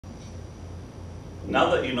Now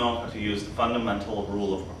that you know how to use the fundamental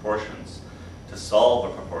rule of proportions to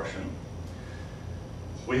solve a proportion,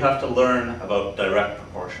 we have to learn about direct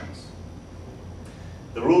proportions.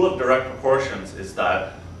 The rule of direct proportions is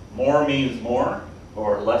that more means more,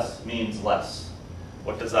 or less means less.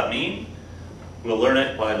 What does that mean? We'll learn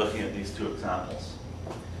it by looking at these two examples.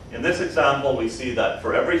 In this example, we see that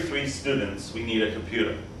for every 3 students, we need a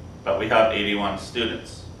computer, but we have 81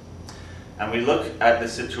 students. And we look at the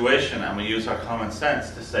situation and we use our common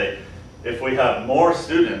sense to say, if we have more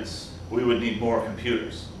students, we would need more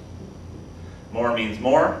computers. More means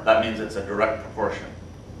more, that means it's a direct proportion.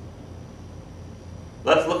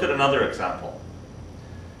 Let's look at another example.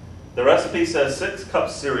 The recipe says 6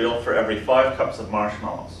 cups cereal for every 5 cups of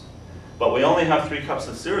marshmallows, but we only have 3 cups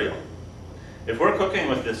of cereal. If we're cooking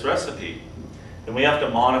with this recipe, then we have to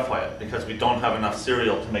modify it because we don't have enough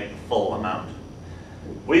cereal to make the full amount.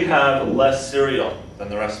 We have less cereal than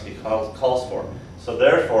the recipe calls for, so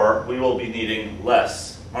therefore we will be needing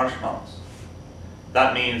less marshmallows.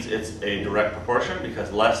 That means it's a direct proportion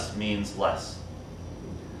because less means less.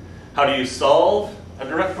 How do you solve a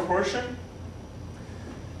direct proportion?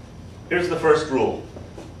 Here's the first rule.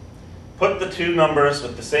 Put the 2 numbers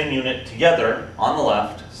with the same unit together on the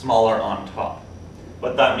left, smaller on top.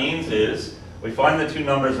 What that means is we find the 2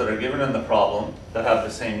 numbers that are given in the problem that have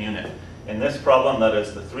the same unit. In this problem, that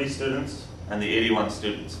is the 3 students and the 81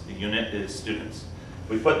 students. The unit is students.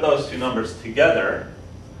 We put those 2 numbers together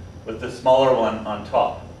with the smaller one on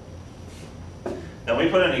top. Then we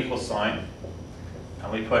put an equal sign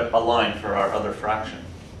and we put a line for our other fraction.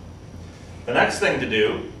 The next thing to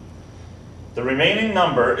do, the remaining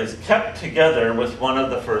number is kept together with one of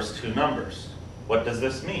the first 2 numbers. What does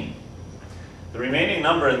this mean? The remaining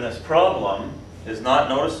number in this problem is not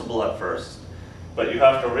noticeable at first, but you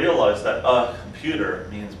have to realize that a computer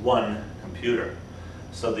means 1 computer.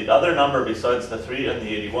 So the other number besides the 3 and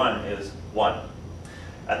the 81 is 1.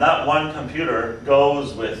 And that 1 computer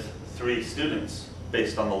goes with 3 students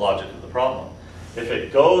based on the logic of the problem. If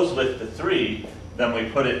it goes with the 3, then we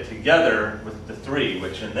put it together with the 3,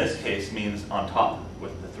 which in this case means on top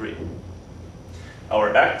with the 3.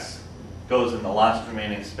 Our x goes in the last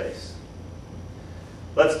remaining space.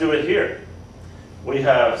 Let's do it here. We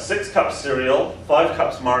have 6 cups cereal, 5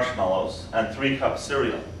 cups marshmallows, and 3 cups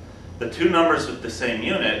cereal. The 2 numbers with the same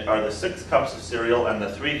unit are the 6 cups of cereal and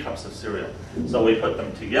the 3 cups of cereal. So we put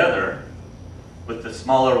them together with the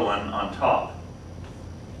smaller one on top.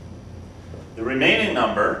 The remaining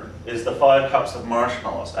number is the 5 cups of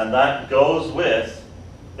marshmallows, and that goes with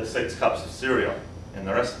the 6 cups of cereal in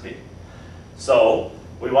the recipe. So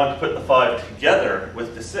we want to put the 5 together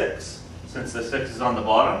with the 6. Since the 6 is on the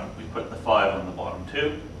bottom, we put the 5 on the bottom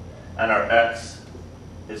too, and our x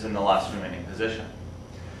is in the last remaining position.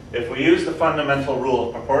 If we use the fundamental rule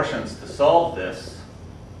of proportions to solve this,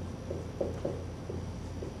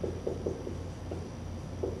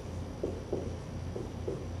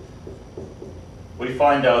 we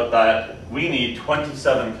find out that we need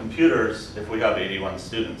 27 computers if we have 81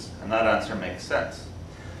 students, and that answer makes sense.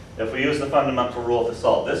 If we use the fundamental rule to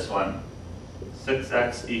solve this one,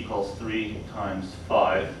 6x equals 3 times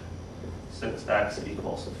 5, 6x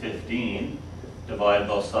equals 15, divide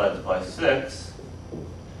both sides by 6,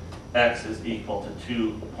 x is equal to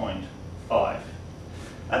 2.5.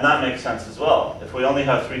 And that makes sense as well. If we only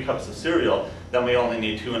have 3 cups of cereal, then we only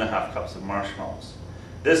need 2.5 cups of marshmallows.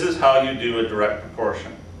 This is how you do a direct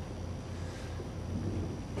proportion.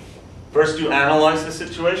 First, you analyze the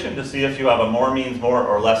situation to see if you have a more means more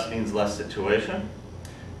or less means less situation.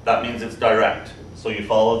 That means it's direct. So you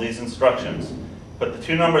follow these instructions. Put the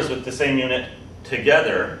 2 numbers with the same unit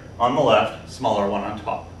together on the left, smaller one on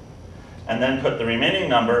top. And then put the remaining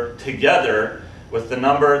number together with the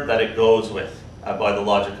number that it goes with by the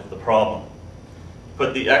logic of the problem.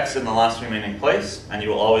 Put the x in the last remaining place, and you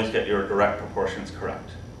will always get your direct proportions correct.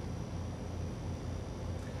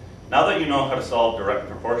 Now that you know how to solve direct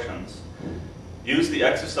proportions, use the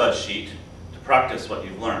exercise sheet to practice what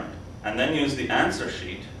you've learned, and then use the answer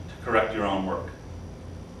sheet to correct your own work.